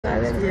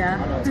excited? Yeah.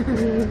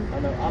 I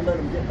know. I'll let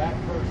them get back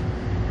first.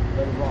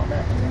 Let them rock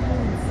back.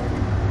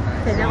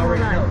 Okay, now hold on.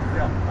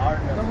 Yeah, I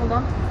already know. Hold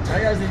on. How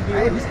you guys did you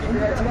just give me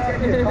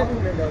that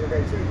compliment the other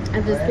day too.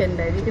 I'm just kidding,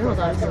 babe. You can hold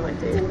on if you want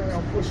to.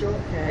 Push up.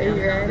 Are you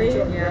ready?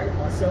 Yeah.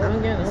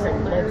 I'm getting so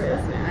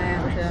nervous now. I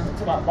am too.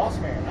 It's about boss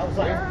man. I was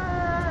like,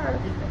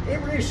 it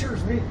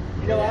reassures me.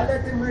 You know, I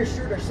let them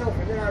reassure themselves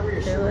and then I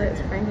reassure Feel it,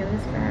 them. cranking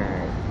this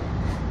back.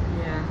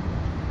 Yeah.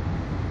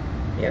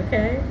 You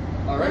okay?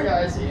 Alright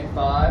guys, in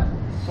 5,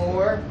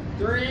 4,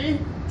 3,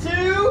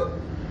 2.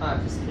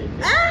 I'm just kidding.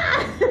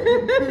 Ah!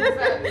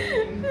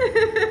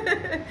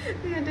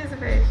 The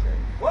anticipation.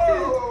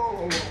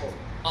 Whoa!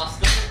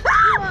 Austin. Whoa!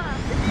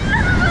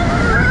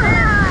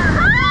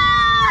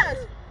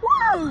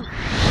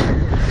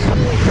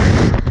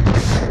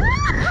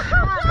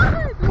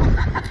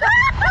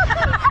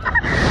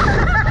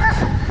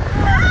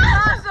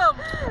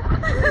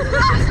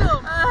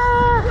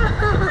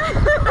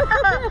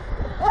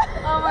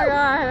 Oh my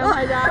god, oh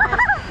my god.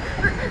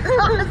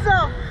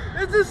 Awesome!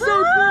 This is so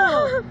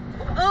cool!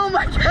 Oh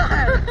my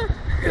god!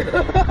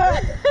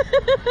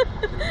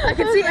 I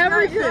can see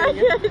everything!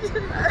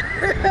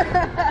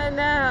 I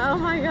know, oh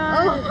my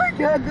god. Oh my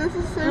god, this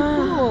is so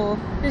cool!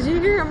 Did you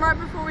hear him right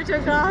before we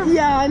took off?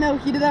 Yeah, I know,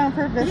 he did that on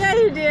purpose. Yeah,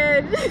 you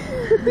did.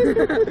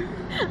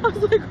 I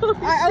was like, holy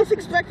I was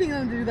expecting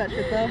them to do that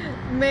shit though.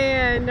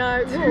 man,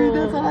 not cool. Dude,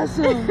 that's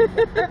awesome!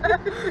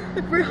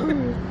 Bro.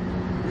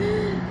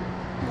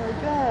 Oh my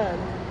god.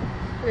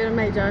 We're gonna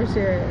make John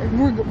share it.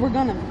 We're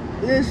gonna.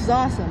 This is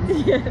awesome.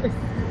 Yes.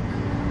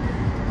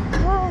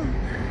 Whoa.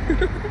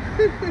 Dude,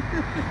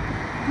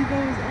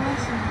 that was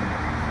awesome.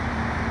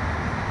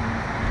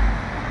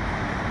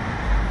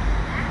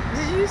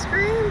 Did you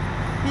scream?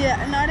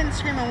 Yeah, no, I didn't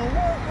scream. I went,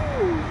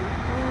 woohoo!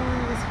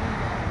 Oh, that's fun.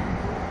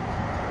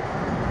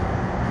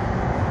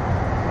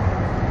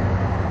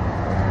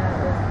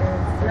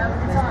 That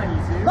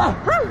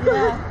was good.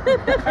 Yeah.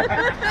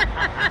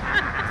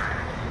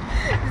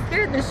 You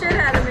scared the shit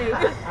out of me.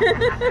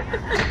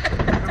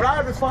 The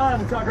ride was fine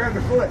until I grabbed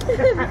her foot.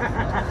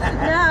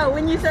 No,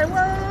 when you said whoa,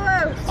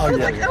 whoa, whoa. I was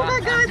yeah, like, yeah. oh my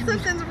god,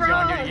 something's You want to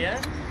wrong. do it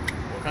again?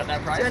 We'll cut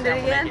that price Do you wanna do down.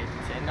 it We'll again? make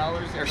it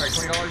 $10 or sorry,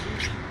 $20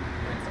 each.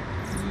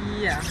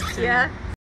 Yeah. Yeah.